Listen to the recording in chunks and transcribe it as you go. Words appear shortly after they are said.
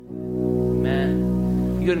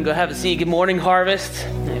You go and go have a seat. Good morning, Harvest.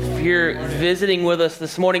 If you're visiting with us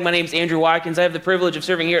this morning, my name's Andrew Watkins. I have the privilege of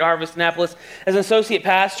serving here at Harvest Annapolis as an associate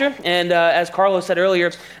pastor. And as Carlos said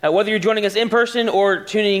earlier, whether you're joining us in person or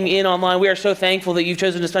tuning in online, we are so thankful that you've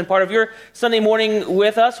chosen to spend part of your Sunday morning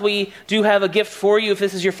with us. We do have a gift for you if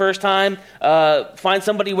this is your first time. Find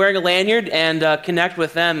somebody wearing a lanyard and connect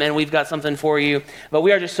with them, and we've got something for you. But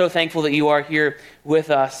we are just so thankful that you are here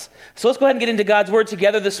with us. So let's go ahead and get into God's Word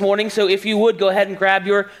together this morning. So if you would, go ahead and grab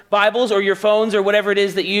your Bibles or your phones or whatever it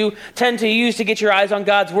is that you tend to use to get your eyes on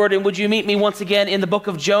God's Word. And would you meet me once again in the book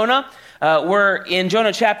of Jonah? We're in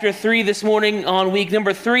Jonah chapter 3 this morning on week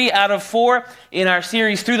number 3 out of 4 in our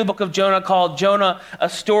series through the book of Jonah called Jonah, A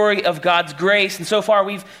Story of God's Grace. And so far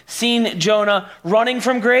we've seen Jonah running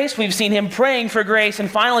from grace. We've seen him praying for grace.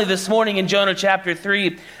 And finally this morning in Jonah chapter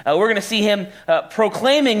 3, we're going to see him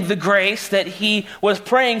proclaiming the grace that he was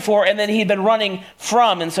praying for and then he'd been running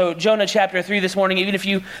from. And so Jonah chapter 3 this morning, even if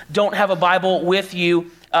you don't have a Bible with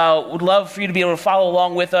you, would love for you to be able to follow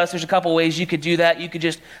along with us. There's a couple ways you could do that. You could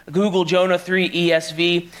just Google Jonah 3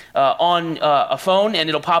 ESV on a phone, and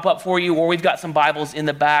it'll pop up for you. Or we've got some Bibles in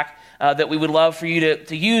the back that we would love for you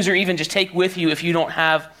to use or even just take with you if you don't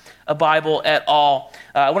have a Bible at all.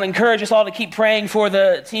 I want to encourage us all to keep praying for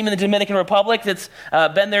the team in the Dominican Republic that's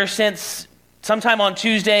been there since sometime on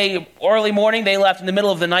Tuesday, early morning. They left in the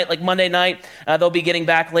middle of the night, like Monday night. They'll be getting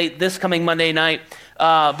back late this coming Monday night.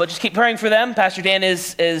 But just keep praying for them. Pastor Dan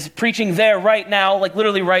is preaching there right now, like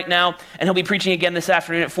literally right now, and he'll be preaching again this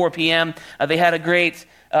afternoon at 4 p.m. They had a great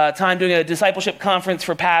time doing a discipleship conference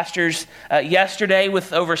for pastors yesterday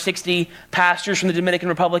with over 60 pastors from the Dominican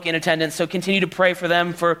Republic in attendance. So continue to pray for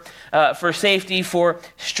them for safety, for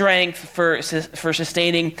strength, for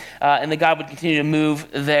sustaining, and that God would continue to move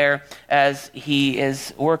there as he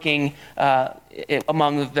is working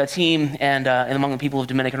among the team and among the people of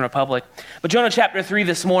Dominican Republic. But Jonah chapter 3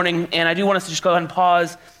 this morning, and I do want us to just go ahead and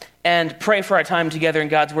pause and pray for our time together in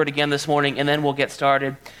God's Word again this morning, and then we'll get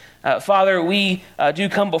started. Father, we do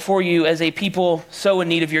come before you as a people so in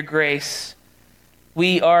need of your grace.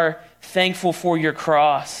 We are thankful for your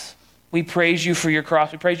cross. We praise you for your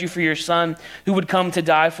cross. We praise you for your Son who would come to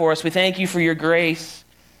die for us. We thank you for your grace.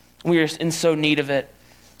 We are in so need of it.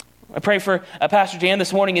 I pray for Pastor Dan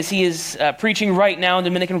this morning as he is preaching right now in the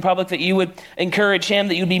Dominican Republic, that you would encourage him,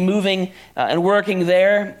 that you would be moving and working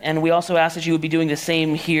there. And we also ask that you would be doing the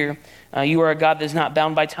same here. You are a God that is not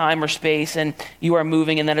bound by time or space, and you are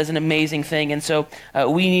moving, and that is an amazing thing. And so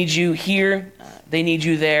we need you here. They need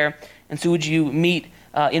you there. And so would you meet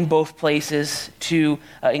in both places to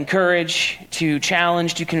encourage, to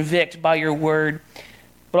challenge, to convict by your word.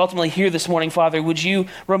 But ultimately here this morning, Father, would you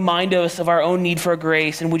remind us of our own need for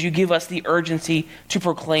grace, and would you give us the urgency to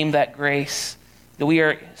proclaim that grace that we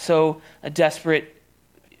are so desperate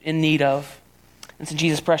in need of. It's in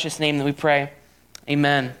Jesus' precious name that we pray.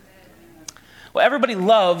 Amen. Well, everybody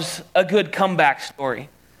loves a good comeback story.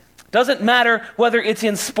 Doesn't matter whether it's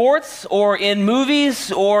in sports or in movies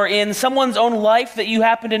or in someone's own life that you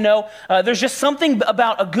happen to know. There's just something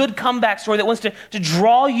about a good comeback story that wants to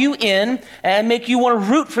draw you in and make you want to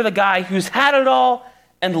root for the guy who's had it all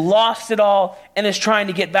and lost it all and is trying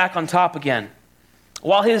to get back on top again.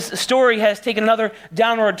 While his story has taken another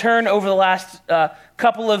downward turn over the last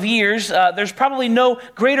couple of years, there's probably no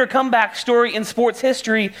greater comeback story in sports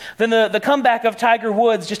history than the comeback of Tiger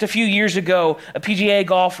Woods just a few years ago, a PGA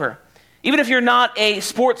golfer. Even if you're not a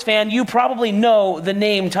sports fan, you probably know the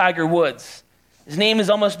name Tiger Woods. His name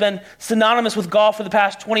has almost been synonymous with golf for the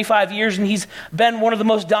past 25 years, and he's been one of the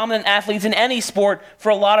most dominant athletes in any sport for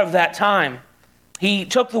a lot of that time. He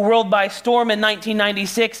took the world by storm in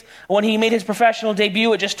 1996 when he made his professional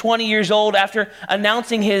debut at just 20 years old after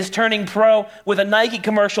announcing his turning pro with a Nike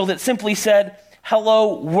commercial that simply said,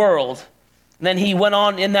 "Hello, world." And then he went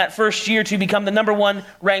on in that first year to become the number one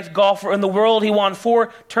ranked golfer in the world. He won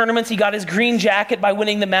 4 tournaments. He got his green jacket by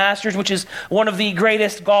winning the Masters, which is one of the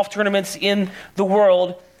greatest golf tournaments in the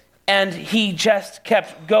world. And he just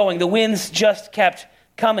kept going. The wins just kept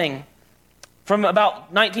coming. From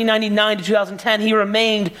about 1999 to 2010, he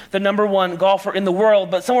remained the number one golfer in the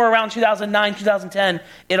world. But somewhere around 2009, 2010,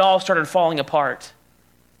 it all started falling apart.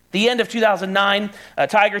 The end of 2009,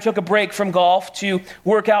 Tiger took a break from golf to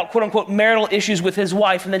work out quote-unquote marital issues with his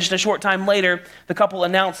wife, and then just a short time later, the couple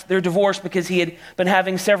announced their divorce because he had been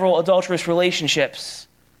having several adulterous relationships.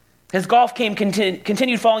 His golf game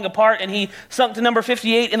continued falling apart, and he sunk to number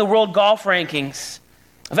 58 in the world golf rankings.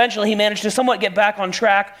 Eventually, he managed to somewhat get back on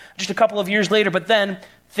track just a couple of years later, but then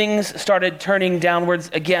things started turning downwards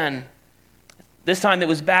again. This time it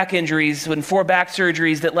was back injuries and 4 back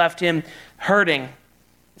surgeries that left him hurting.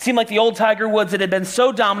 It seemed like the old Tiger Woods that had been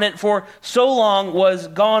so dominant for so long was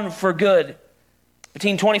gone for good.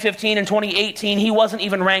 Between 2015 and 2018, he wasn't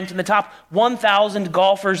even ranked in the top 1,000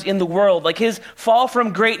 golfers in the world. Like, his fall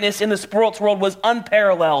from greatness in the sports world was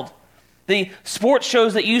unparalleled. The sports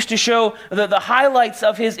shows that used to show the highlights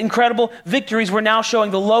of his incredible victories were now showing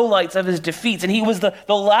the lowlights of his defeats, and he was the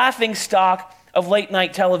laughing stock of late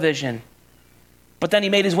night television. But then he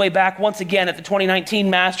made his way back once again at the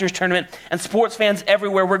 2019 Masters tournament, and sports fans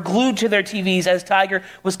everywhere were glued to their TVs as Tiger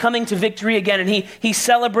was coming to victory again, and he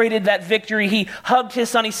celebrated that victory. He hugged his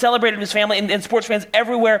son, he celebrated his family, and sports fans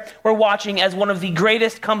everywhere were watching as one of the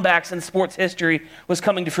greatest comebacks in sports history was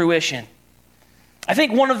coming to fruition. I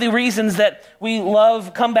think one of the reasons that we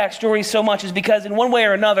love comeback stories so much is because in one way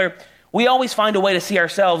or another, we always find a way to see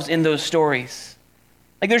ourselves in those stories.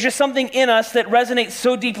 Like, there's just something in us that resonates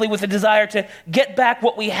so deeply with the desire to get back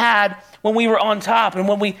what we had when we were on top and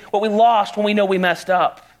what we lost when we know we messed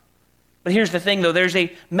up. But here's the thing, though. There's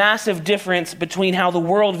a massive difference between how the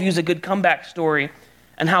world views a good comeback story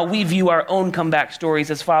and how we view our own comeback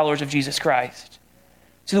stories as followers of Jesus Christ.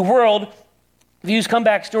 See, the world views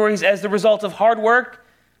comeback stories as the result of hard work,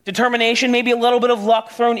 determination, maybe a little bit of luck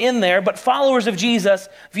thrown in there, but followers of Jesus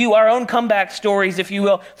view our own comeback stories, if you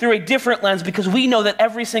will, through a different lens because we know that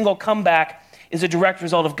every single comeback is a direct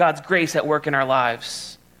result of God's grace at work in our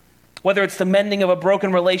lives. Whether it's the mending of a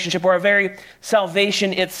broken relationship or our very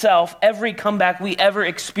salvation itself, every comeback we ever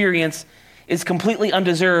experience is completely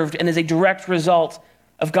undeserved and is a direct result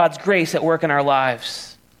of God's grace at work in our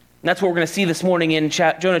lives. And that's what we're going to see this morning in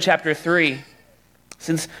Jonah chapter 3.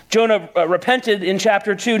 Since Jonah repented in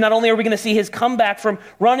chapter 2, not only are we going to see his comeback from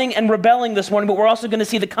running and rebelling this morning, but we're also going to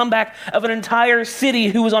see the comeback of an entire city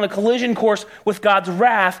who was on a collision course with God's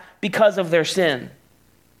wrath because of their sin.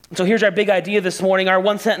 And so here's our big idea this morning, our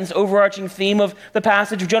one-sentence overarching theme of the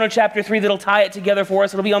passage of Jonah chapter 3 that'll tie it together for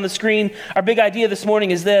us. It'll be on the screen. Our big idea this morning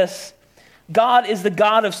is this: God is the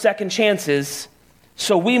God of second chances,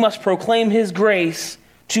 so we must proclaim his grace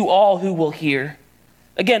to all who will hear.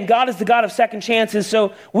 Again, God is the God of second chances,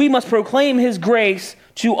 so we must proclaim his grace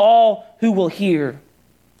to all who will hear.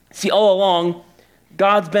 See, all along,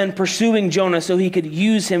 God's been pursuing Jonah so he could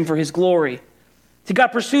use him for his glory. See, God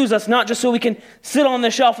pursues us not just so we can sit on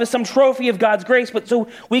the shelf as some trophy of God's grace, but so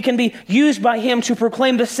we can be used by him to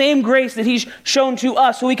proclaim the same grace that he's shown to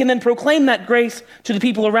us, so we can then proclaim that grace to the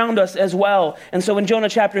people around us as well. And so in Jonah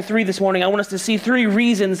chapter 3 this morning, I want us to see 3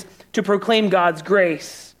 reasons to proclaim God's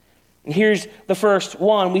grace. And here's the first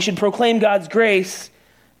one. We should proclaim God's grace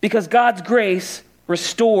because God's grace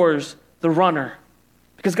restores the runner.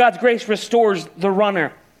 Because God's grace restores the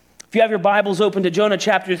runner. If you have your Bibles open to Jonah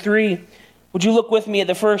chapter 3, would you look with me at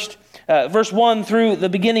the first verse 1 through the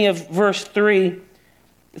beginning of verse 3?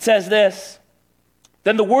 It says this: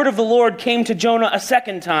 Then the word of the Lord came to Jonah a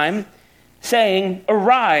second time, saying,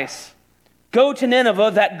 Arise, go to Nineveh,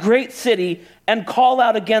 that great city, and call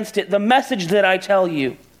out against it the message that I tell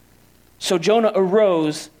you. So Jonah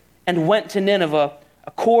arose and went to Nineveh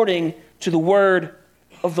according to the word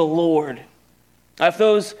of the Lord. Now, if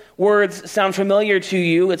those words sound familiar to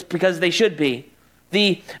you, it's because they should be.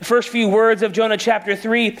 The first few words of Jonah chapter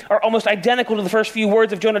 3 are almost identical to the first few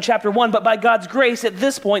words of Jonah chapter 1, but by God's grace at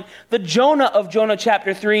this point, the Jonah of Jonah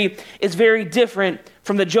chapter 3 is very different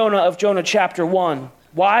from the Jonah of Jonah chapter 1.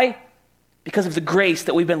 Why? Because of the grace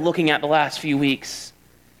that we've been looking at the last few weeks.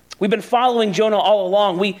 We've been following Jonah all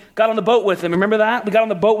along. We got on the boat with him. Remember that? We got on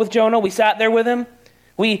the boat with Jonah. We sat there with him.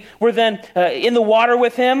 We were then in the water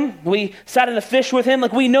with him. We sat in the fish with him.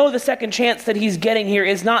 Like, we know the second chance that he's getting here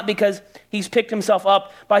is not because he's picked himself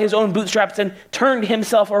up by his own bootstraps and turned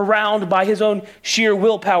himself around by his own sheer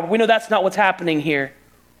willpower. We know that's not what's happening here.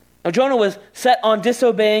 Now, Jonah was set on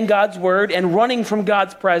disobeying God's word and running from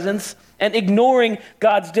God's presence and ignoring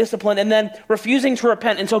God's discipline and then refusing to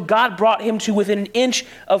repent until God brought him to within an inch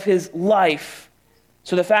of his life.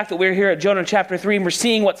 So the fact that we're here at Jonah chapter 3 and we're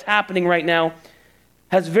seeing what's happening right now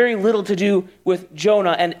has very little to do with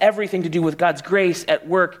Jonah and everything to do with God's grace at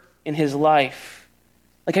work in his life.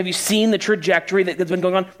 Like, have you seen the trajectory that's been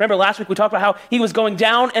going on? Remember last week we talked about how he was going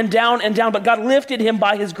down and down and down, but God lifted him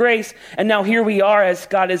by his grace, and now here we are as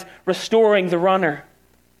God is restoring the runner.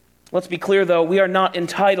 Let's be clear, though, we are not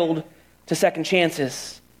entitled to second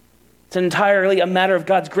chances. It's entirely a matter of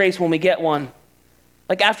God's grace when we get one.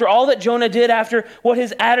 Like, after all that Jonah did, after what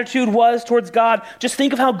his attitude was towards God, just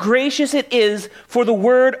think of how gracious it is for the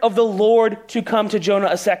word of the Lord to come to Jonah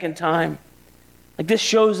a second time. Like, this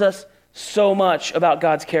shows us so much about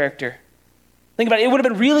God's character. Think about it. It would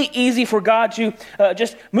have been really easy for God to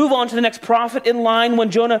just move on to the next prophet in line when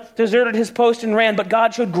Jonah deserted his post and ran. But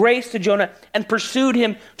God showed grace to Jonah and pursued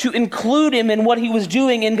him to include him in what he was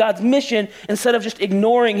doing in God's mission instead of just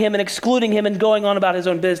ignoring him and excluding him and going on about his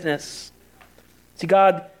own business. See,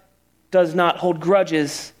 God does not hold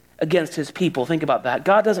grudges against his people. Think about that.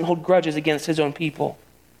 God doesn't hold grudges against his own people.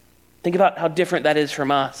 Think about how different that is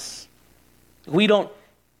from us. We don't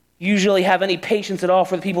usually have any patience at all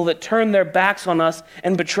for the people that turn their backs on us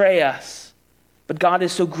and betray us. But God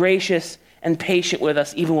is so gracious and patient with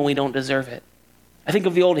us even when we don't deserve it. I think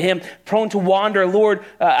of the old hymn, prone to wander, Lord,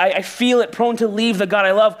 I feel it, prone to leave the God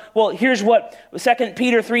I love. Well, here's what 2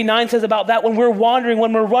 Peter 3:9 says about that. When we're wandering,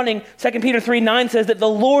 when we're running, 2 Peter 3:9 says that the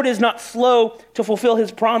Lord is not slow to fulfill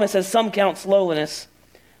his promise, as some count slowness,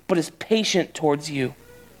 but is patient towards you,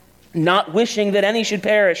 not wishing that any should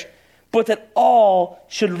perish, but that all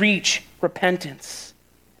should reach repentance.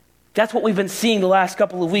 That's what we've been seeing the last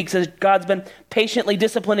couple of weeks as God's been patiently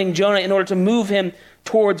disciplining Jonah in order to move him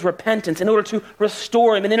towards repentance, in order to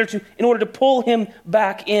restore him, and in order to pull him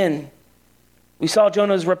back in. We saw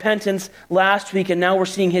Jonah's repentance last week, and now we're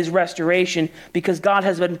seeing his restoration because God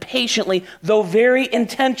has been patiently, though very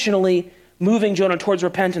intentionally, moving Jonah towards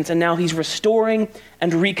repentance, and now he's restoring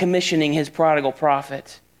and recommissioning his prodigal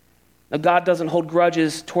prophet. Now, God doesn't hold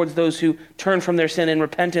grudges towards those who turn from their sin in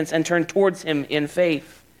repentance and turn towards him in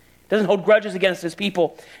faith. He doesn't hold grudges against his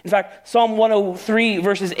people. In fact, Psalm 103,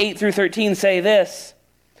 verses 8 through 13 say this.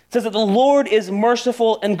 It says that the Lord is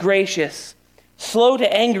merciful and gracious, slow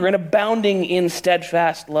to anger and abounding in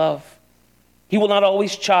steadfast love. He will not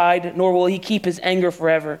always chide, nor will he keep his anger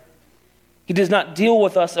forever. He does not deal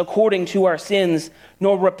with us according to our sins,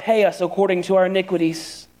 nor repay us according to our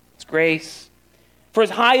iniquities. It's grace. For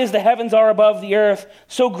as high as the heavens are above the earth,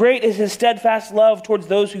 so great is his steadfast love towards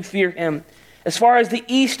those who fear him. As far as the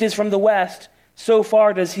east is from the west, so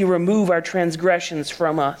far does he remove our transgressions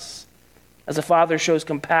from us. As a father shows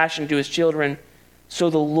compassion to his children, so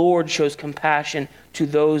the Lord shows compassion to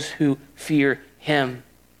those who fear him.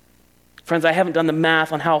 Friends, I haven't done the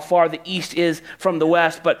math on how far the east is from the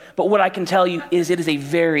west, but what I can tell you is it is a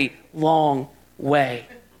very long way.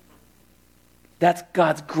 That's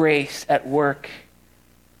God's grace at work.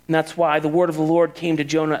 And that's why the word of the Lord came to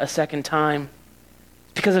Jonah a second time.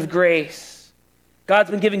 It's because of grace. God's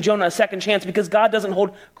been giving Jonah a second chance because God doesn't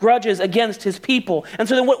hold grudges against his people. And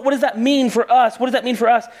so then what does that mean for us? What does that mean for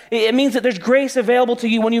us? It means that there's grace available to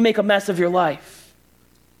you when you make a mess of your life.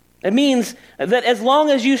 It means that as long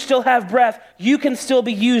as you still have breath, you can still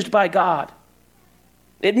be used by God.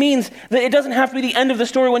 It means that it doesn't have to be the end of the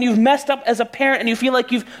story when you've messed up as a parent and you feel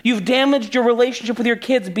like you've damaged your relationship with your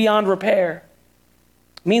kids beyond repair.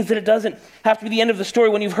 It means that it doesn't have to be the end of the story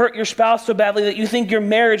when you've hurt your spouse so badly that you think your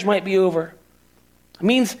marriage might be over. It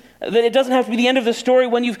means that it doesn't have to be the end of the story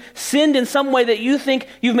when you've sinned in some way that you think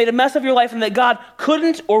you've made a mess of your life and that God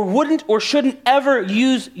couldn't or wouldn't or shouldn't ever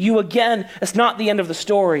use you again. It's not the end of the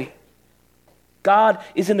story. God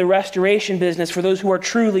is in the restoration business for those who are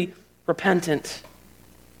truly repentant.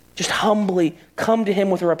 Just humbly come to him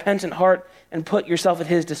with a repentant heart and put yourself at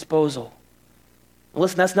his disposal.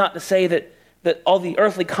 Listen, that's not to say that all the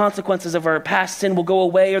earthly consequences of our past sin will go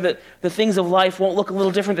away or that the things of life won't look a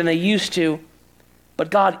little different than they used to. But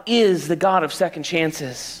God is the God of second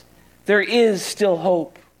chances. There is still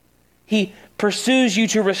hope. He pursues you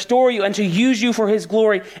to restore you and to use you for his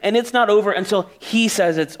glory, and it's not over until he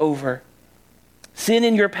says it's over. Sin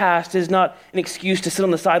in your past is not an excuse to sit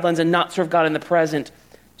on the sidelines and not serve God in the present.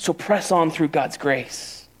 So press on through God's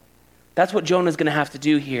grace. That's what Jonah's going to have to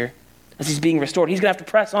do here as he's being restored. He's going to have to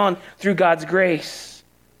press on through God's grace.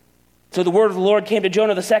 So the word of the Lord came to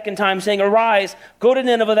Jonah the second time, saying, "Arise, go to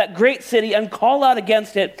Nineveh, that great city, and call out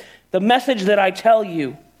against it the message that I tell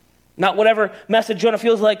you." Not whatever message Jonah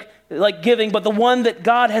feels like giving, but the one that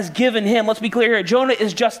God has given him. Let's be clear here. Jonah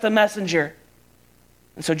is just the messenger.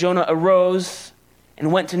 And so Jonah arose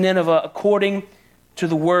and went to Nineveh according to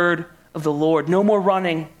the word of the Lord. No more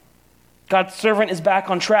running. God's servant is back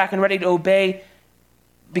on track and ready to obey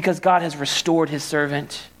because God has restored his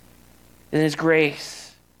servant in his grace.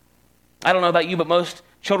 I don't know about you, but most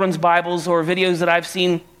children's Bibles or videos that I've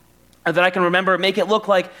seen that I can remember make it look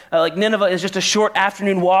like Nineveh is just a short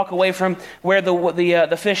afternoon walk away from where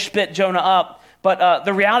the fish spit Jonah up. But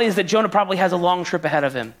the reality is that Jonah probably has a long trip ahead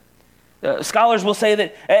of him. Scholars will say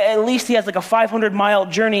that at least he has like a 500-mile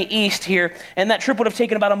journey east here, and that trip would have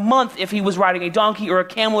taken about a month if he was riding a donkey or a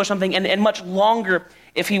camel or something, and much longer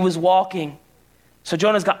if he was walking. So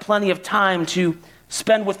Jonah's got plenty of time to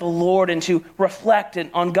spend with the Lord and to reflect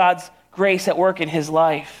on God's grace at work in his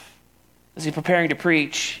life as he's preparing to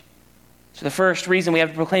preach. So the first reason we have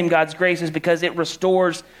to proclaim God's grace is because it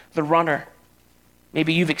restores the runner.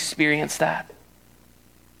 Maybe you've experienced that.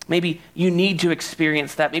 Maybe you need to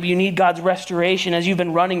experience that. Maybe you need God's restoration as you've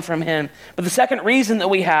been running from him. But the second reason that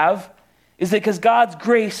we have is that because God's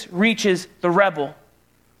grace reaches the rebel.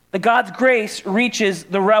 That God's grace reaches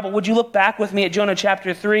the rebel. Would you look back with me at Jonah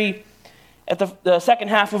chapter 3, at the second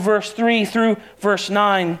half of verse 3 through verse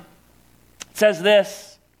 9. It says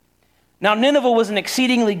this: Now Nineveh was an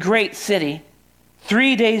exceedingly great city,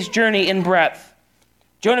 3 days' journey in breadth.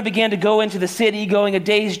 Jonah began to go into the city, going a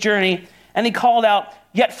day's journey, and he called out,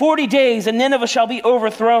 Yet 40 days, and Nineveh shall be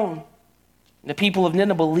overthrown. And the people of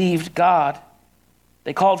Nineveh believed God.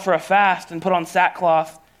 They called for a fast and put on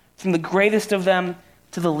sackcloth, from the greatest of them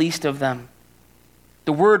to the least of them.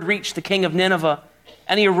 The word reached the king of Nineveh,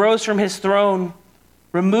 and he arose from his throne,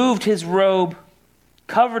 removed his robe,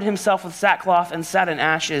 covered himself with sackcloth, and sat in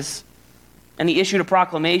ashes. And he issued a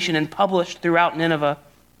proclamation and published throughout Nineveh,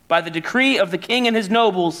 by the decree of the king and his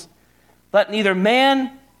nobles, let neither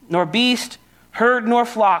man nor beast, herd nor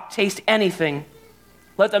flock taste anything.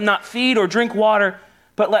 Let them not feed or drink water,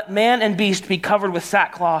 but let man and beast be covered with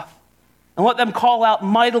sackcloth. And let them call out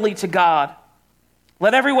mightily to God.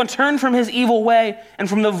 Let everyone turn from his evil way and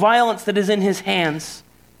from the violence that is in his hands.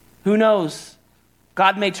 Who knows?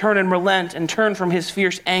 God may turn and relent and turn from his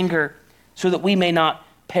fierce anger so that we may not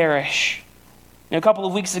perish. A couple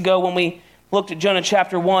of weeks ago when we looked at Jonah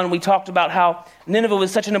chapter 1, we talked about how Nineveh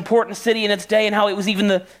was such an important city in its day and how it was even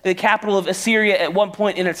the capital of Assyria at one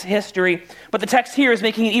point in its history. But the text here is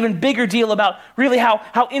making an even bigger deal about really how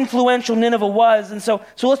influential Nineveh was. And so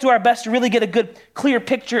let's do our best to really get a good, clear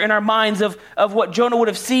picture in our minds of what Jonah would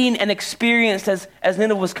have seen and experienced as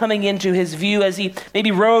Nineveh was coming into his view, as he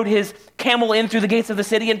maybe rode his camel in through the gates of the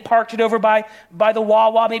city and parked it over by the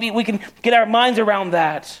Wawa. Maybe we can get our minds around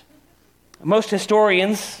that. Most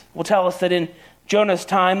historians will tell us that in Jonah's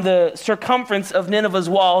time, the circumference of Nineveh's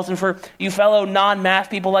walls, and for you fellow non-math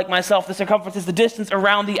people like myself, the circumference is the distance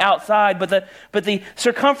around the outside, but the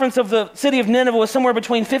circumference of the city of Nineveh was somewhere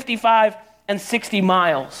between 55 and 60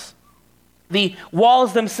 miles. The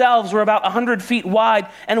walls themselves were about 100 feet wide,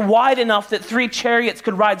 and wide enough that 3 chariots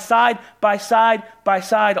could ride side by side by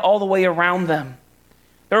side all the way around them.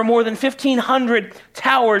 There were more than 1,500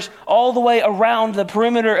 towers all the way around the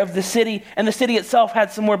perimeter of the city, and the city itself had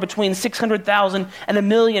somewhere between 600,000 and 1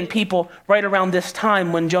 million people right around this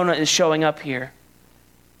time when Jonah is showing up here.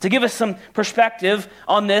 To give us some perspective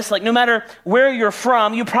on this, like no matter where you're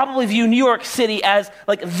from, you probably view New York City as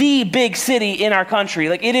like the big city in our country.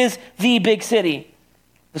 Like it is the big city.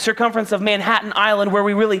 The circumference of Manhattan Island, where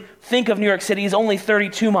we really think of New York City, is only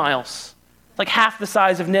 32 miles. It's like half the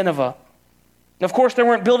size of Nineveh. Of course, there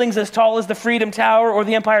weren't buildings as tall as the Freedom Tower or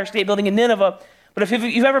the Empire State Building in Nineveh, but if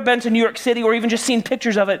you've ever been to New York City or even just seen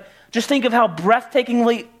pictures of it, just think of how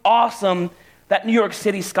breathtakingly awesome that New York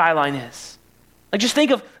City skyline is. Like just think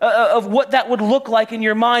of what that would look like in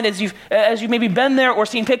your mind as you've maybe been there or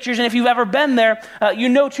seen pictures, and if you've ever been there, you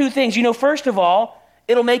know 2 things. You know, first of all,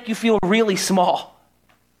 it'll make you feel really small.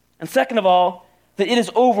 And second of all, that it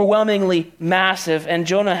is overwhelmingly massive, and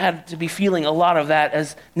Jonah had to be feeling a lot of that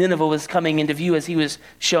as Nineveh was coming into view as he was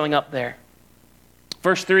showing up there.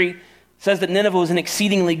 Verse 3 says that Nineveh was an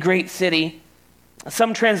exceedingly great city.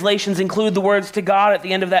 Some translations include the words "to God" at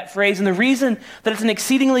the end of that phrase, and the reason that it's an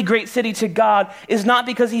exceedingly great city to God is not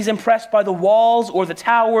because he's impressed by the walls or the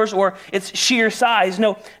towers or its sheer size.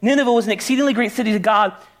 No, Nineveh was an exceedingly great city to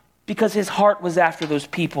God because his heart was after those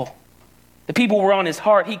people. The people were on his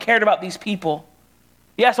heart. He cared about these people.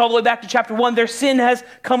 Yes, all the way back to chapter 1, their sin has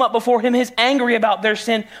come up before him. He's angry about their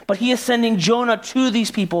sin, but he is sending Jonah to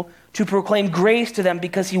these people to proclaim grace to them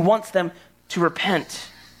because he wants them to repent.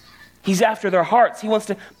 He's after their hearts. He wants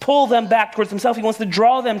to pull them back towards himself. He wants to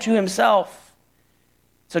draw them to himself.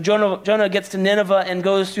 So Jonah gets to Nineveh and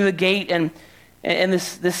goes through the gate, and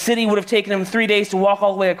this city would have taken him 3 days to walk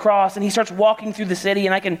all the way across, and he starts walking through the city,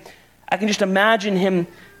 and I can just imagine him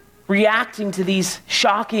reacting to these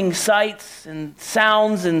shocking sights and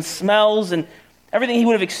sounds and smells and everything he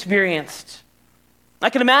would have experienced. I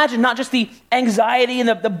can imagine not just the anxiety and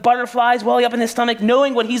the butterflies welling up in his stomach,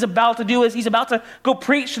 knowing what he's about to do as he's about to go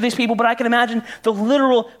preach to these people, but I can imagine the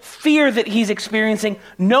literal fear that he's experiencing,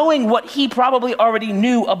 knowing what he probably already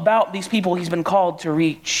knew about these people he's been called to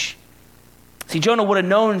reach. See, Jonah would have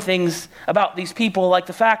known things about these people, like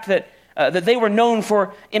the fact that they were known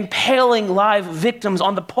for impaling live victims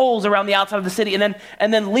on the poles around the outside of the city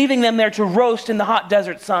and then leaving them there to roast in the hot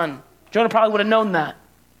desert sun. Jonah probably would have known that.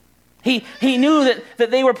 He knew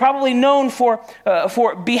that they were probably known for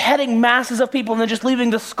beheading masses of people and then just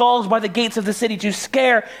leaving the skulls by the gates of the city to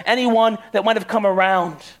scare anyone that might have come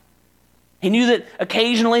around. He knew that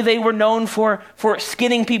occasionally they were known for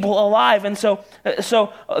skinning people alive. And so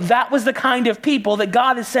that was the kind of people that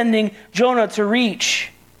God is sending Jonah to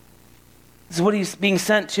reach. This is what he's being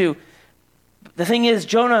sent to. The thing is,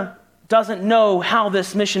 Jonah doesn't know how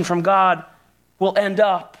this mission from God will end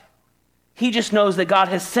up. He just knows that God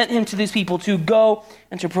has sent him to these people to go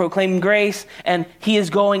and to proclaim grace, and he is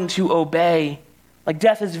going to obey. Like,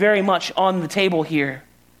 death is very much on the table here.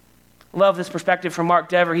 Love this perspective from Mark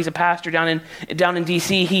Dever. He's a pastor down in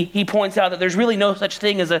D.C. He points out that there's really no such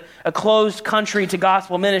thing as a closed country to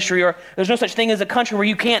gospel ministry, or there's no such thing as a country where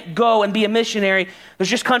you can't go and be a missionary. There's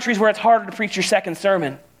just countries where it's harder to preach your second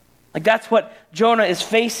sermon. Like, that's what Jonah is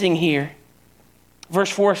facing here. Verse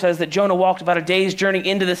 4 says that Jonah walked about a day's journey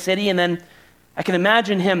into the city, and then I can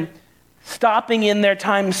imagine him stopping in their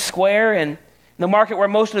Times Square and the market where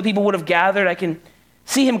most of the people would have gathered. I can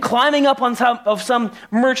see him climbing up on top of some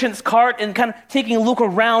merchant's cart and kind of taking a look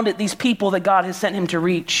around at these people that God has sent him to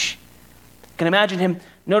reach. I can imagine him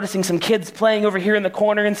noticing some kids playing over here in the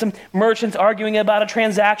corner and some merchants arguing about a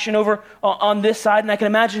transaction over on this side. And I can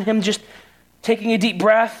imagine him just taking a deep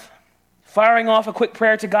breath, firing off a quick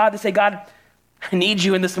prayer to God to say, God, I need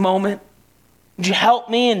you in this moment. Would you help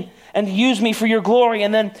me and use me for your glory?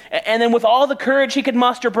 And then with all the courage he could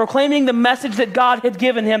muster, proclaiming the message that God had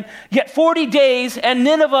given him, yet 40 days and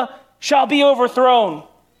Nineveh shall be overthrown.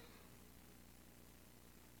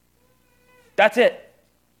 That's it.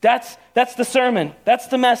 That's the sermon. That's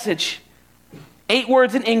the message. 8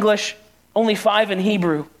 words in English, only 5 in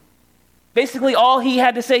Hebrew. Basically, all he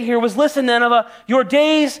had to say here was, listen, Nineveh, your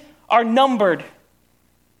days are numbered.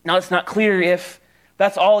 Now, it's not clear if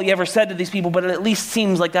that's all he ever said to these people, but it at least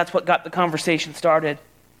seems like that's what got the conversation started.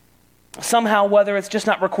 Somehow, whether it's just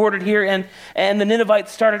not recorded here, and the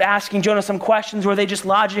Ninevites started asking Jonah some questions where they just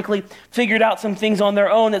logically figured out some things on their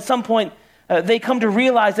own, at some point, they come to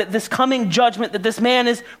realize that this coming judgment that this man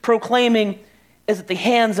is proclaiming is at the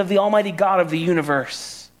hands of the Almighty God of the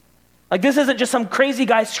universe. Like, this isn't just some crazy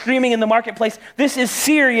guy screaming in the marketplace. This is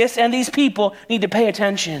serious, and these people need to pay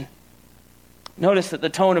attention. Notice that the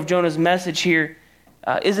tone of Jonah's message here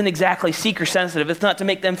isn't exactly seeker sensitive. It's not to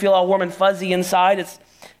make them feel all warm and fuzzy inside. It's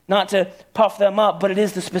not to puff them up, but it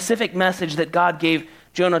is the specific message that God gave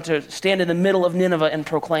Jonah to stand in the middle of Nineveh and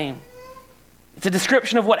proclaim. It's a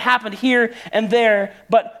description of what happened here and there,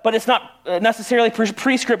 but it's not necessarily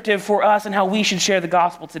prescriptive for us and how we should share the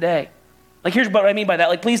gospel today. Like, here's what I mean by that.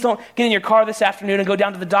 Like, please don't get in your car this afternoon and go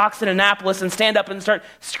down to the docks in Annapolis and stand up and start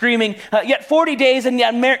screaming, yet 40 days and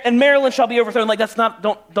Maryland shall be overthrown. Like, that's not,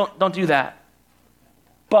 don't do that.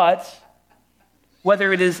 But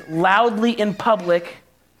whether it is loudly in public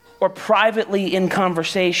or privately in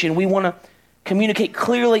conversation, we want to communicate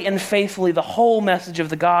clearly and faithfully the whole message of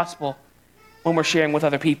the gospel when we're sharing with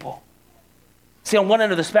other people. See, on one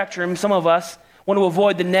end of the spectrum, some of us want to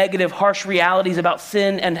avoid the negative, harsh realities about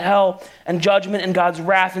sin and hell and judgment and God's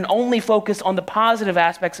wrath and only focus on the positive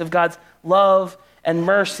aspects of God's love and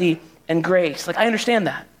mercy and grace. Like, I understand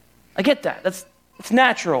that. I get that. It's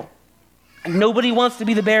natural. And nobody wants to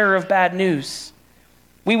be the bearer of bad news.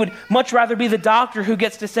 We would much rather be the doctor who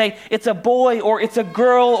gets to say, it's a boy or it's a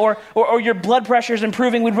girl or your blood pressure is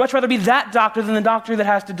improving. We'd much rather be that doctor than the doctor that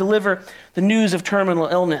has to deliver the news of terminal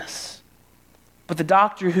illness. But the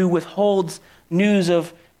doctor who withholds news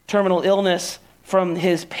of terminal illness from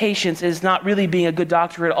his patients is not really being a good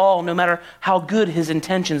doctor at all, no matter how good his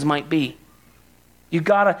intentions might be. You've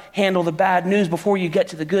got to handle the bad news before you get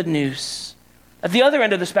to the good news. At the other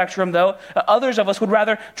end of the spectrum, though, others of us would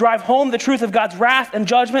rather drive home the truth of God's wrath and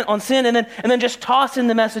judgment on sin and then just toss in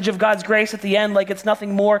the message of God's grace at the end like it's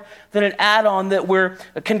nothing more than an add-on that we're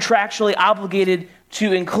contractually obligated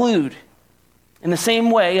to include. In the same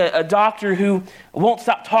way, a doctor who won't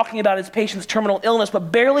stop talking about his patient's terminal illness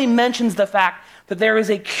but barely mentions the fact that there is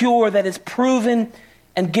a cure that is proven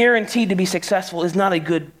and guaranteed to be successful is not a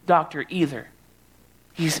good doctor either.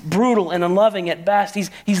 He's brutal and unloving at best.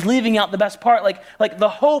 He's leaving out the best part. Like the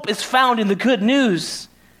hope is found in the good news.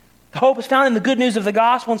 The hope is found in the good news of the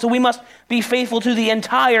gospel, and so we must be faithful to the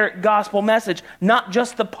entire gospel message, not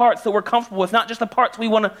just the parts that we're comfortable with, not just the parts we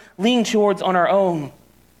want to lean towards on our own.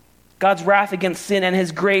 God's wrath against sin and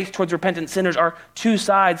his grace towards repentant sinners are two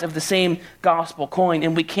sides of the same gospel coin,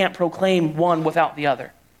 and we can't proclaim one without the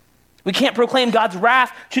other. We can't proclaim God's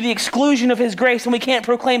wrath to the exclusion of his grace, and we can't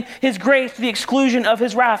proclaim his grace to the exclusion of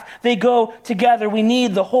his wrath. They go together. We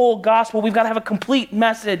need the whole gospel. We've got to have a complete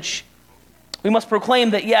message. We must proclaim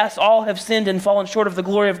that, yes, all have sinned and fallen short of the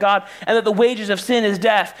glory of God, and that the wages of sin is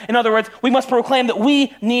death. In other words, we must proclaim that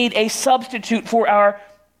we need a substitute for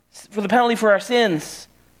the penalty for our sins.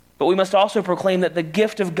 But we must also proclaim that the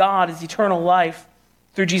gift of God is eternal life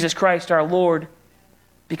through Jesus Christ our Lord.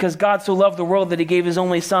 Because God so loved the world that he gave his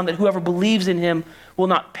only Son, that whoever believes in him will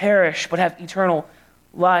not perish, but have eternal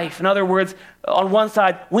life. In other words, on one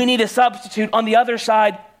side, we need a substitute. On the other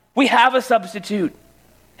side, we have a substitute.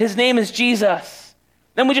 His name is Jesus.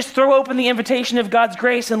 Then we just throw open the invitation of God's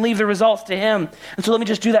grace and leave the results to him. And so let me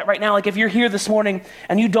just do that right now. Like if you're here this morning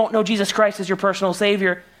and you don't know Jesus Christ as your personal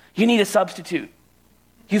Savior, you need a substitute.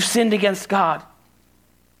 You've sinned against God.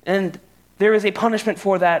 And there is a punishment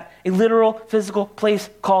for that, a literal physical place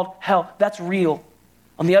called hell. That's real.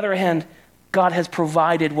 On the other hand, God has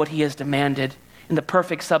provided what he has demanded in the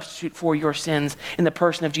perfect substitute for your sins in the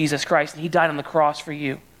person of Jesus Christ. And he died on the cross for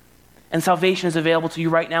you. And salvation is available to you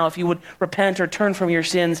right now if you would repent or turn from your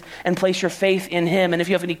sins and place your faith in him. And if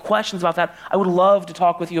you have any questions about that, I would love to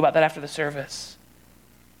talk with you about that after the service.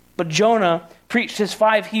 But Jonah preached his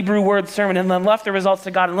 5 Hebrew word sermon and then left the results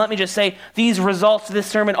to God. And let me just say, these results to this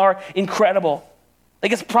sermon are incredible.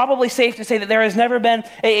 Like it's probably safe to say that there has never been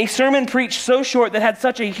a sermon preached so short that had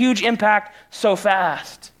such a huge impact so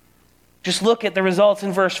fast. Just look at the results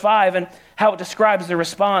in verse 5 and how it describes the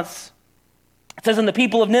response. It says, and the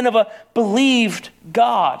people of Nineveh believed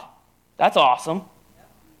God. That's awesome.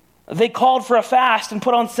 They called for a fast and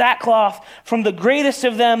put on sackcloth from the greatest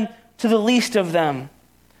of them to the least of them.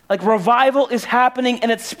 Like revival is happening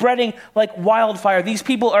and it's spreading like wildfire. These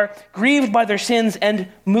people are grieved by their sins and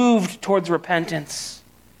moved towards repentance.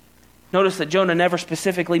 Notice that Jonah never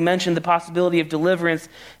specifically mentioned the possibility of deliverance,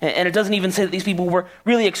 and it doesn't even say that these people were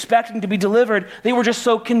really expecting to be delivered. They were just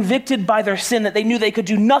so convicted by their sin that they knew they could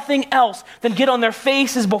do nothing else than get on their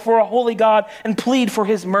faces before a holy God and plead for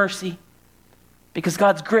his mercy, because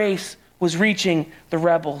God's grace was reaching the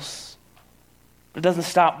rebels. But it doesn't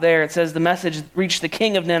stop there. It says the message reached the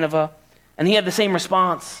king of Nineveh, and he had the same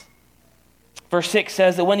response. Verse 6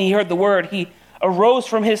 says that when he heard the word, he arose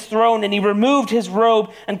from his throne and he removed his robe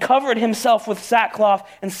and covered himself with sackcloth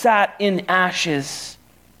and sat in ashes.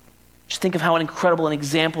 Just think of how incredible an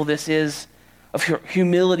example this is of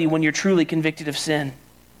humility when you're truly convicted of sin.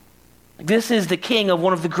 This is the king of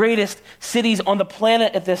one of the greatest cities on the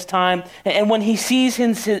planet at this time. And when he sees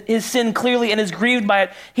his sin clearly and is grieved by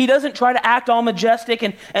it, he doesn't try to act all majestic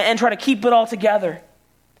and try to keep it all together.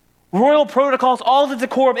 Royal protocols, all the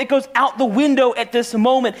decorum, it goes out the window at this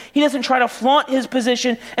moment. He doesn't try to flaunt his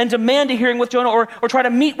position and demand a hearing with Jonah or try to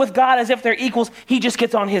meet with God as if they're equals. He just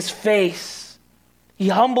gets on his face. He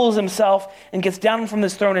humbles himself and gets down from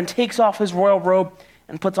his throne and takes off his royal robe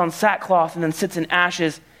and puts on sackcloth and then sits in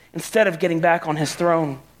ashes instead of getting back on his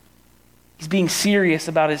throne. He's being serious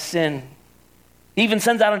about his sin. He even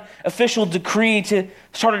sends out an official decree to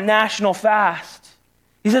start a national fast.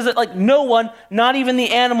 He says that like no one, not even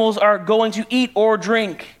the animals, are going to eat or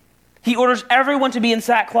drink. He orders everyone to be in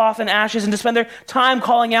sackcloth and ashes and to spend their time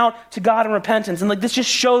calling out to God in repentance. And like this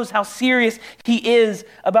just shows how serious he is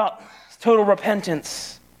about total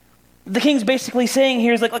repentance. The king's basically saying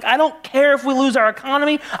here is like I don't care if we lose our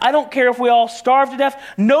economy. I don't care if we all starve to death.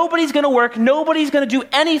 Nobody's going to work. Nobody's going to do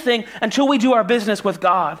anything until we do our business with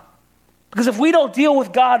God. Because if we don't deal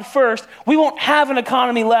with God first, we won't have an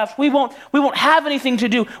economy left. We won't have anything to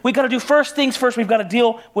do. We've got to do first things first. We've got to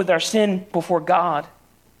deal with our sin before God.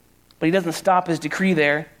 But he doesn't stop his decree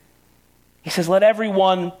there. He says, let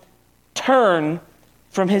everyone turn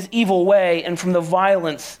from his evil way and from the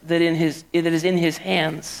violence that is in his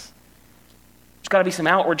hands. There's got to be some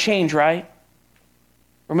outward change, right?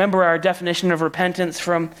 Remember our definition of repentance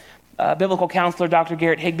from biblical counselor Dr.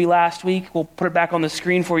 Garrett Higby last week. We'll put it back on the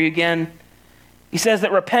screen for you again. He says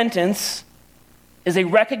that repentance is a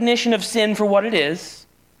recognition of sin for what it is,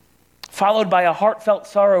 followed by a heartfelt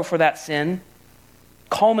sorrow for that sin,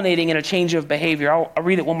 culminating in a change of behavior. I'll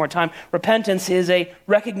read it one more time. Repentance is a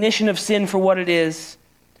recognition of sin for what it is,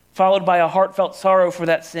 followed by a heartfelt sorrow for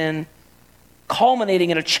that sin, culminating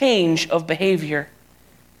in a change of behavior.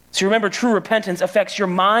 So remember, true repentance affects your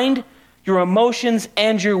mind, your emotions,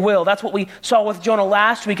 and your will. That's what we saw with Jonah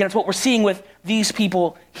last week, and it's what we're seeing with these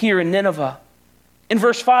people here in Nineveh. In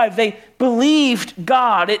verse 5, they believed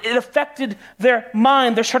God. It affected their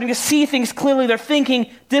mind. They're starting to see things clearly. They're thinking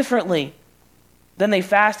differently. Then they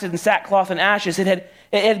fasted in sackcloth and ashes. It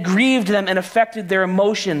had grieved them and affected their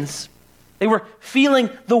emotions. They were feeling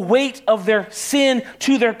the weight of their sin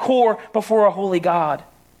to their core before a holy God.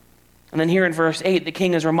 And then here in verse 8, the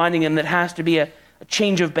king is reminding them that it has to be a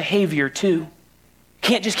change of behavior too. You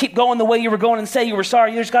can't just keep going the way you were going and say you were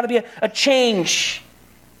sorry. There's got to be a change.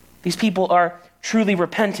 These people are truly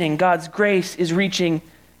repenting. God's grace is reaching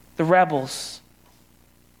the rebels.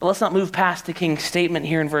 But let's not move past the king's statement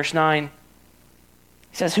here in verse 9.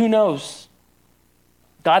 He says, who knows?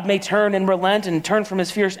 God may turn and relent and turn from his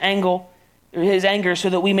fierce anger his anger so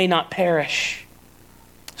that we may not perish.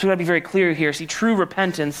 So we got to be very clear here. See, true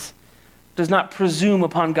repentance does not presume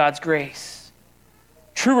upon God's grace.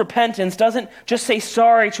 True repentance doesn't just say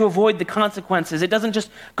sorry to avoid the consequences. It doesn't just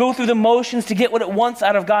go through the motions to get what it wants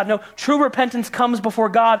out of God. No, true repentance comes before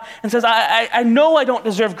God and says, I know I don't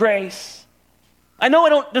deserve grace. I know I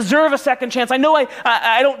don't deserve a second chance. I know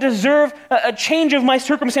I don't deserve a change of my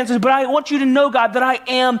circumstances, but I want you to know, God, that I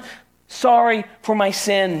am sorry for my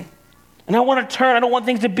sin. And I want to turn. I don't want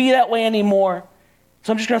things to be that way anymore.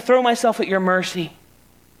 So I'm just going to throw myself at your mercy.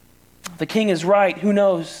 The king is right. Who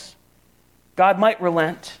knows? God might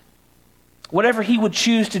relent. Whatever he would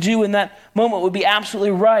choose to do in that moment would be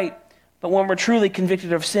absolutely right. But when we're truly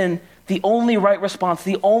convicted of sin, the only right response,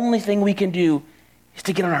 the only thing we can do is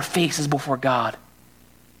to get on our faces before God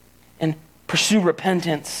and pursue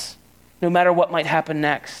repentance, no matter what might happen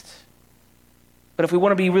next. But if we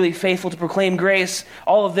want to be really faithful to proclaim grace,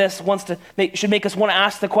 all of this should make us want to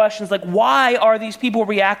ask the questions like, why are these people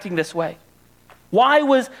reacting this way? Why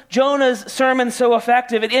was Jonah's sermon so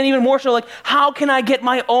effective? And even more so, like, how can I get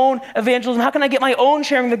my own evangelism? How can I get my own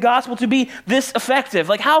sharing the gospel to be this effective?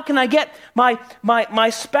 Like, how can I get my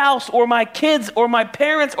spouse or my kids or my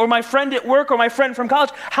parents or my friend at work or my friend from college,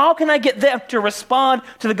 how can I get them to respond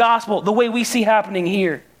to the gospel the way we see happening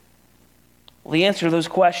here? Well, the answer to those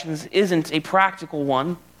questions isn't a practical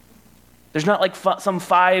one. There's not like some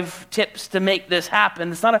 5 tips to make this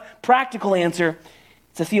happen. It's not a practical answer.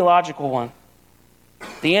 It's a theological one.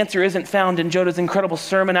 The answer isn't found in Jonah's incredible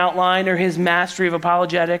sermon outline or his mastery of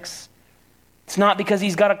apologetics. It's not because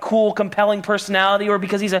he's got a cool, compelling personality or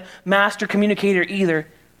because he's a master communicator either.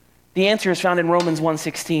 The answer is found in Romans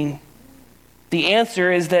 1:16. The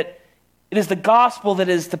answer is that it is the gospel that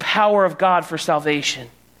is the power of God for salvation.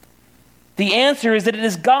 The answer is that it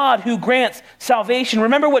is God who grants salvation.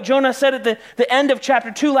 Remember what Jonah said at the end of chapter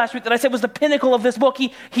 2 last week that I said was the pinnacle of this book.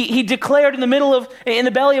 He declared in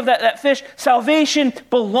the belly of that fish, salvation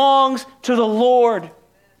belongs to the Lord.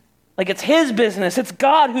 Like it's his business. It's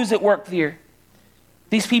God who's at work here.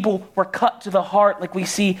 These people were cut to the heart like we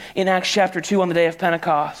see in Acts chapter 2 on the day of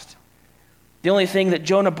Pentecost. The only thing that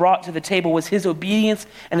Jonah brought to the table was his obedience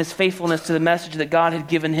and his faithfulness to the message that God had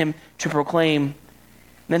given him to proclaim.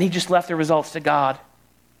 And then he just left the results to God.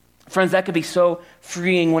 Friends, that could be so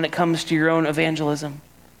freeing when it comes to your own evangelism.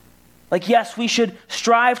 Like, yes, we should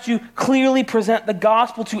strive to clearly present the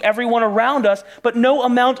gospel to everyone around us, but no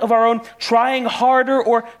amount of our own trying harder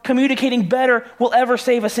or communicating better will ever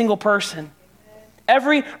save a single person.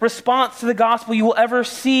 Every response to the gospel you will ever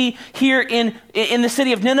see here in the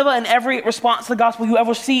city of Nineveh, and every response to the gospel you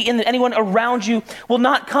ever see in anyone around you will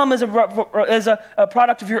not come as a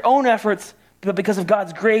product of your own efforts, but because of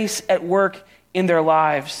God's grace at work in their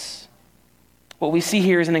lives. What we see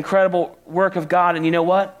here is an incredible work of God, and you know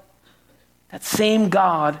what? That same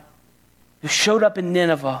God who showed up in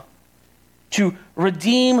Nineveh to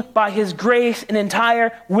redeem by his grace an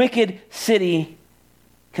entire wicked city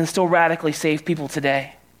can still radically save people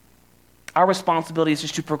today. Our responsibility is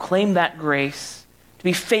just to proclaim that grace, to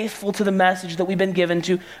be faithful to the message that we've been given,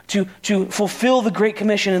 to fulfill the Great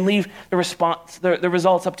Commission and leave the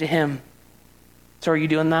results up to him. So are you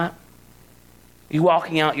doing that? Are you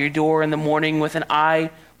walking out your door in the morning with an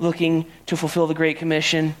eye looking to fulfill the Great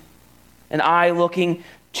Commission, an eye looking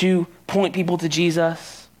to point people to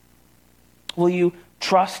Jesus? Will you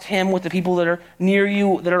trust him with the people that are near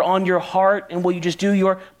you, that are on your heart, and will you just do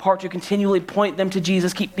your part to continually point them to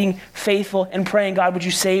Jesus, keep being faithful and praying, God, would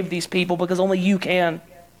you save these people, because only you can.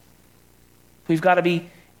 We've got to be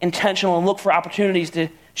intentional and look for opportunities to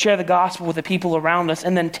share the gospel with the people around us,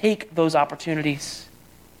 and then take those opportunities.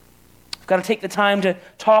 We've got to take the time to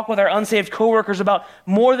talk with our unsaved coworkers about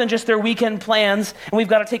more than just their weekend plans, and we've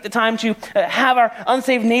got to take the time to have our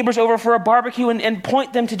unsaved neighbors over for a barbecue and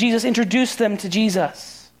point them to Jesus, introduce them to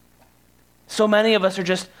Jesus. So many of us are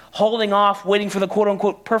just holding off, waiting for the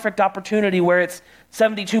quote-unquote perfect opportunity where it's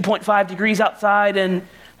 72.5 degrees outside and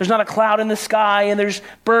there's not a cloud in the sky and there's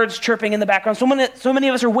birds chirping in the background. So many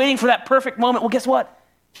of us are waiting for that perfect moment. Well, guess what?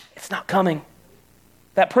 It's not coming.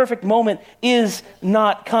 That perfect moment is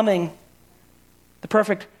not coming. The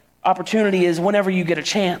perfect opportunity is whenever you get a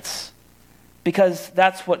chance, because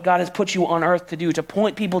that's what God has put you on earth to do, to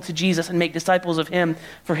point people to Jesus and make disciples of him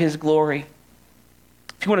for his glory.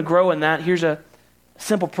 If you want to grow in that, here's a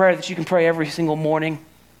simple prayer that you can pray every single morning.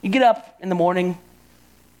 You get up in the morning,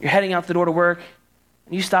 you're heading out the door to work,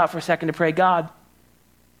 and you stop for a second to pray, God,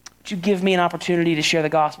 would you give me an opportunity to share the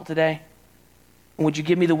gospel today? And would you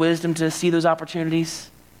give me the wisdom to see those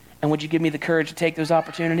opportunities? And would you give me the courage to take those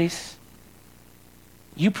opportunities?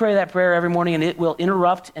 You pray that prayer every morning and it will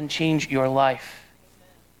interrupt and change your life.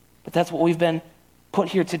 But that's what we've been put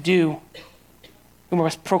here to do. We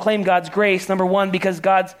must proclaim God's grace, number one, because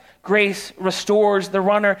God's grace restores the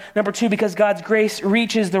runner. Number two, because God's grace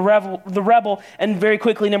reaches the rebel. And very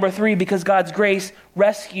quickly, number three, because God's grace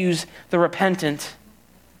rescues the repentant.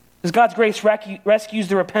 Because God's grace rescues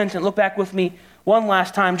the repentant. Look back with me one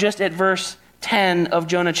last time, just at verse 10 of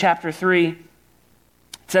Jonah chapter 3. It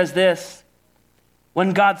says this: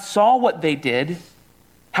 when God saw what they did,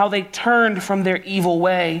 how they turned from their evil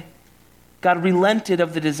way, God relented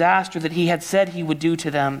of the disaster that he had said he would do to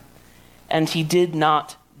them, and he did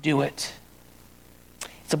not do it.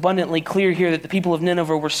 It's abundantly clear here that the people of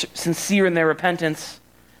Nineveh were sincere in their repentance.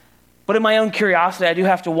 But in my own curiosity, I do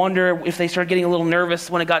have to wonder if they started getting a little nervous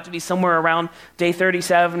when it got to be somewhere around day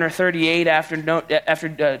 37 or 38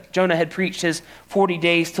 after Jonah had preached his 40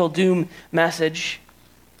 days till doom message.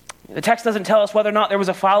 The text doesn't tell us whether or not there was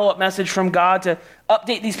a follow-up message from God to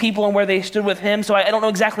update these people on where they stood with him, so I don't know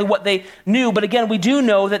exactly what they knew, but again, we do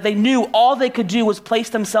know that they knew all they could do was place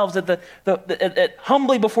themselves at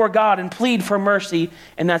humbly before God and plead for mercy,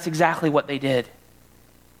 and that's exactly what they did.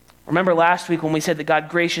 Remember last week when we said that God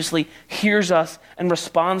graciously hears us and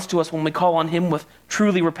responds to us when we call on him with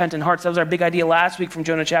truly repentant hearts? That was our big idea last week from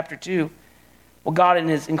Jonah chapter 2. Well, God in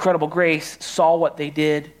his incredible grace saw what they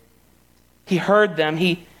did. He heard them.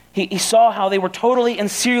 He saw how they were totally and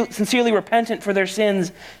sincerely repentant for their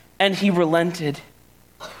sins, and he relented.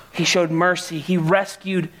 He showed mercy. He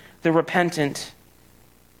rescued the repentant.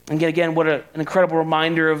 And yet again, what an incredible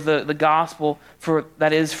reminder of the gospel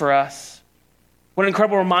that is for us. What an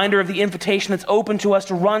incredible reminder of the invitation that's open to us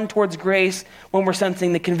to run towards grace when we're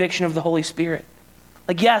sensing the conviction of the Holy Spirit.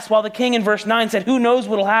 Like, yes, while the king in verse 9 said, who knows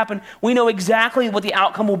what will happen, we know exactly what the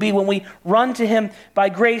outcome will be when we run to him by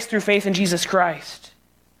grace through faith in Jesus Christ.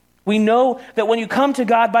 We know that when you come to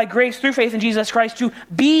God by grace through faith in Jesus Christ to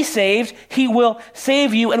be saved, he will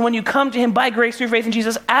save you. And when you come to him by grace through faith in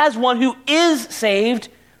Jesus as one who is saved,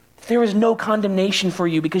 there is no condemnation for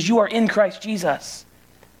you because you are in Christ Jesus.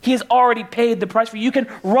 He has already paid the price for you. You can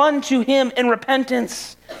run to him in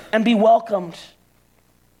repentance and be welcomed.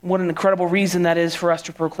 What an incredible reason that is for us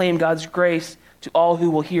to proclaim God's grace to all who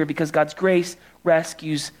will hear, because God's grace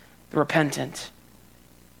rescues the repentant.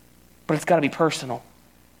 But it's got to be personal.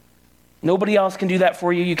 Nobody else can do that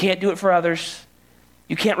for you. You can't do it for others.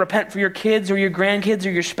 You can't repent for your kids or your grandkids or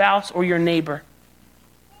your spouse or your neighbor.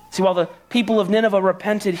 See, while the people of Nineveh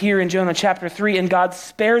repented here in Jonah chapter 3 and God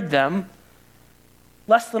spared them,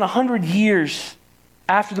 less than 100 years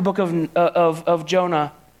after the book of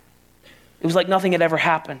Jonah, it was like nothing had ever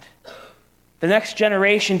happened. The next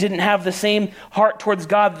generation didn't have the same heart towards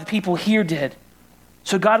God that the people here did.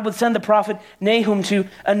 So God would send the prophet Nahum to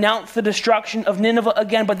announce the destruction of Nineveh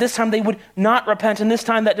again, but this time they would not repent, and this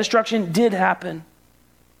time that destruction did happen.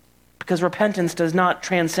 Because repentance does not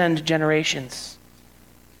transcend generations.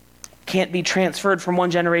 Can't be transferred from one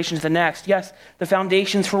generation to the next. Yes, the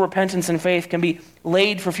foundations for repentance and faith can be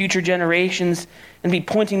laid for future generations and be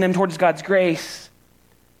pointing them towards God's grace.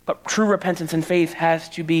 But true repentance and faith has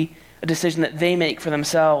to be a decision that they make for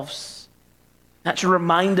themselves. That should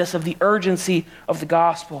remind us of the urgency of the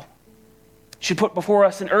gospel. It should put before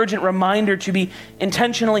us an urgent reminder to be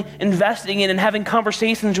intentionally investing in and having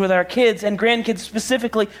conversations with our kids and grandkids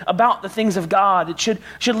specifically about the things of God. It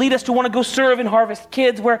should lead us to want to go serve in Harvest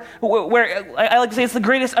Kids, where I like to say it's the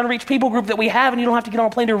greatest unreached people group that we have, and you don't have to get on a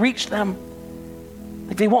plane to reach them.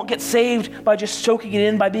 Like, they won't get saved by just soaking it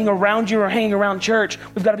in, by being around you or hanging around church.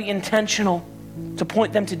 We've got to be intentional to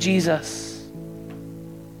point them to Jesus.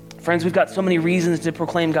 Friends, we've got so many reasons to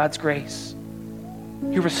proclaim God's grace.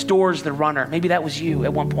 He restores the runner. Maybe that was you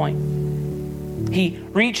at one point. He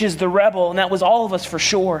reaches the rebel, and that was all of us for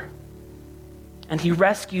sure. And he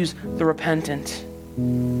rescues the repentant.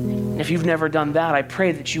 And if you've never done that, I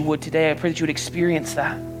pray that you would today. I pray that you would experience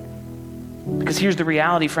that. Because here's the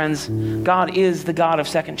reality, friends. God is the God of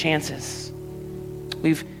second chances.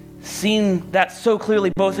 We've seen that so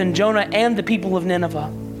clearly both in Jonah and the people of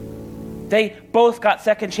Nineveh. They both got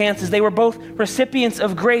second chances. They were both recipients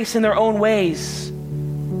of grace in their own ways.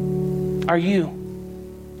 Are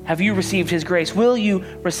you? Have you received his grace? Will you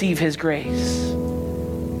receive his grace?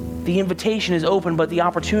 The invitation is open, but the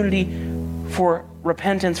opportunity for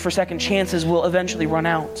repentance, for second chances, will eventually run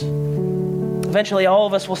out. Eventually, all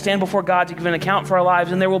of us will stand before God to give an account for our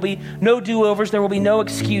lives, and there will be no do-overs. There will be no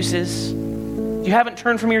excuses. If you haven't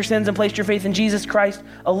turned from your sins and placed your faith in Jesus Christ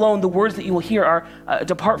alone, the words that you will hear are,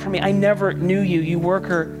 depart from me, I never knew you, you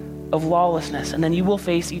worker of lawlessness. And then you will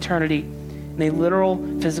face eternity in a literal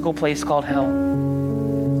physical place called hell.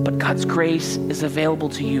 But God's grace is available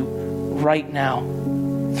to you right now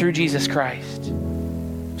through Jesus Christ.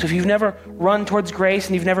 So if you've never run towards grace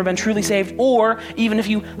and you've never been truly saved, or even if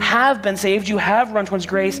you have been saved, you have run towards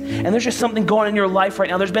grace, and there's just something going on in your life right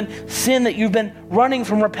now, there's been sin that you've been running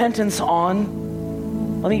from repentance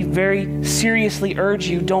on, let me very seriously urge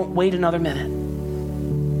you, don't wait another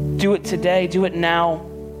minute. Do it today, do it now.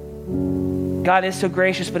 God is so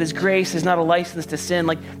gracious, but his grace is not a license to sin.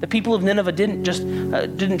 Like the people of Nineveh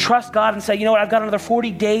didn't trust God and say, you know what, I've got another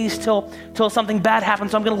 40 days till something bad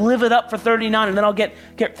happens, so I'm going to live it up for 39 and then I'll get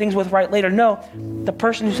things with right later. No, the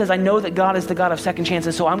person who says, I know that God is the God of second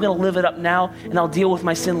chances, so I'm going to live it up now and I'll deal with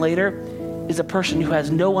my sin later, is a person who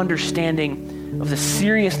has no understanding of the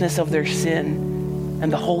seriousness of their sin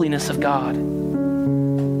and the holiness of God.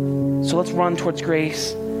 So let's run towards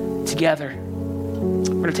grace together. We're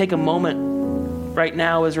going to take a moment right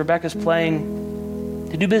now as Rebecca's playing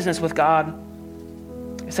to do business with God.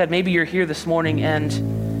 I said, maybe you're here this morning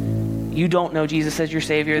and you don't know Jesus as your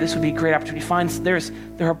Savior. This would be a great opportunity.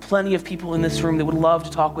 There are plenty of people in this room that would love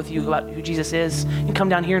to talk with you about who Jesus is. You can come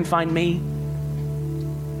down here and find me.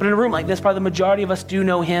 But in a room like this, probably the majority of us do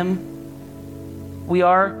know him. We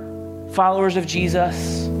are followers of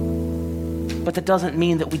Jesus, but that doesn't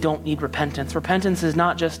mean that we don't need repentance. Repentance is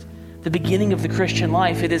not just the beginning of the Christian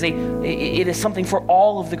life. It is something for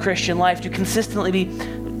all of the Christian life, to consistently be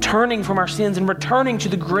turning from our sins and returning to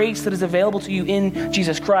the grace that is available to you in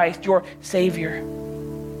Jesus Christ, your Savior.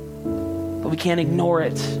 But we can't ignore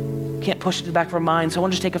it. Can't push it to the back of our mind. So I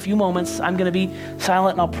want to just take a few moments. I'm going to be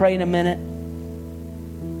silent and I'll pray in a minute.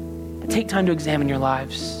 But take time to examine your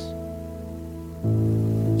lives.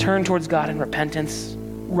 Turn towards God in repentance.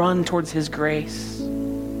 Run towards his grace.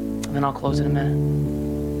 And then I'll close in a minute.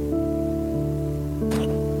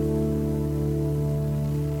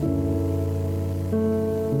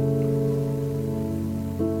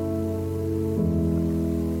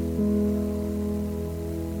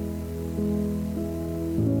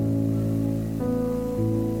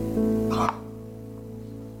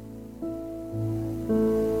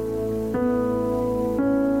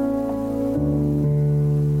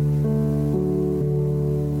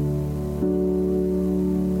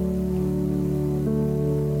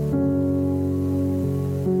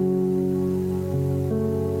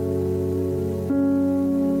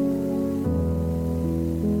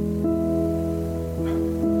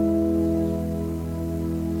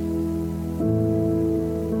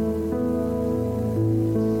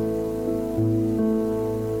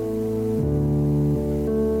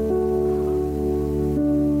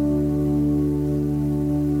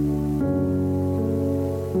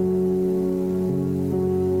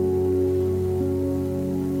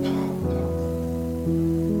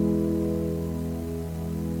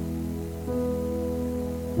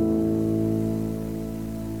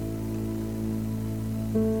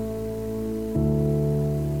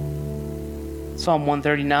 Psalm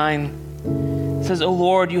 139 says, O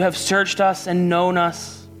Lord, you have searched us and known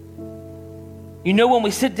us. You know when we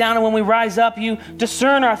sit down and when we rise up. You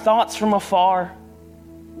discern our thoughts from afar.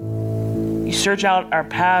 You search out our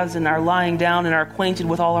paths and our lying down and are acquainted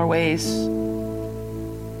with all our ways.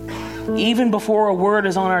 Even before a word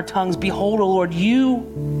is on our tongues, behold, O Lord,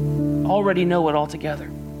 you already know it altogether.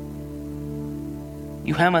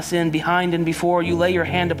 You hem us in behind and before. You lay your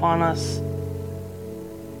hand upon us.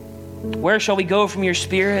 Where shall we go from your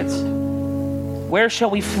spirit? Where shall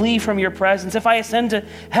we flee from your presence? If I ascend to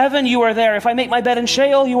heaven, you are there. If I make my bed in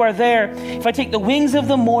Sheol, you are there. If I take the wings of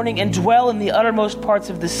the morning and dwell in the uttermost parts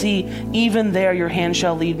of the sea, even there your hand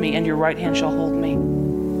shall lead me and your right hand shall hold me.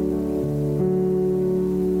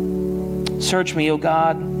 Search me, O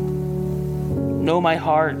God. Know my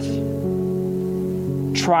heart.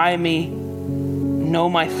 Try me. Know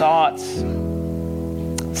my thoughts.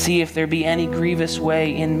 See if there be any grievous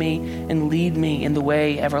way in me, and lead me in the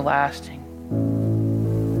way everlasting.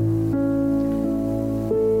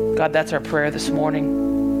 God, that's our prayer this morning.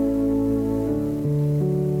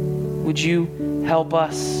 Would you help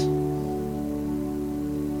us?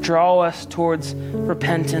 Draw us towards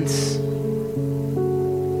repentance.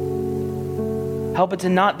 Help it to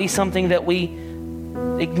not be something that we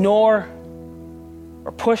ignore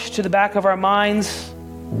or push to the back of our minds,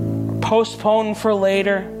 postpone for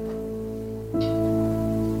later.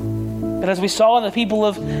 But as we saw in the people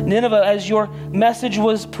of Nineveh, as your message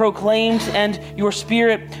was proclaimed and your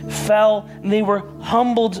spirit fell, and they were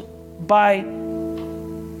humbled by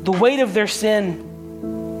the weight of their sin,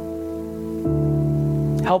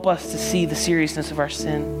 help us to see the seriousness of our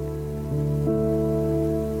sin.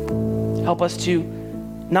 Help us to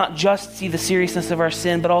not just see the seriousness of our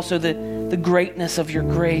sin, but also the greatness of your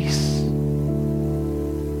grace,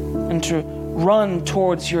 and to run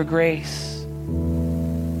towards your grace.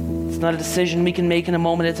 not a decision we can make in a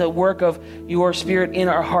moment. It's a work of your Spirit in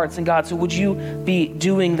our hearts. And God, so would you be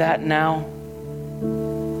doing that now?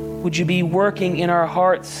 Would you be working in our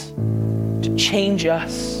hearts to change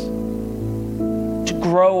us, to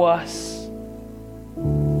grow us,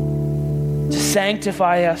 to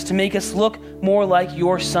sanctify us, to make us look more like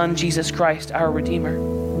your Son, Jesus Christ, our Redeemer?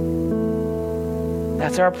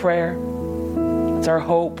 That's our prayer. That's our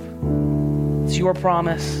hope. It's your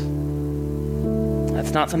promise.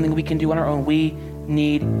 That's not something we can do on our own. We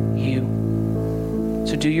need you.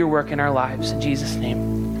 So do your work in our lives. In Jesus'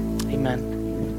 name, amen.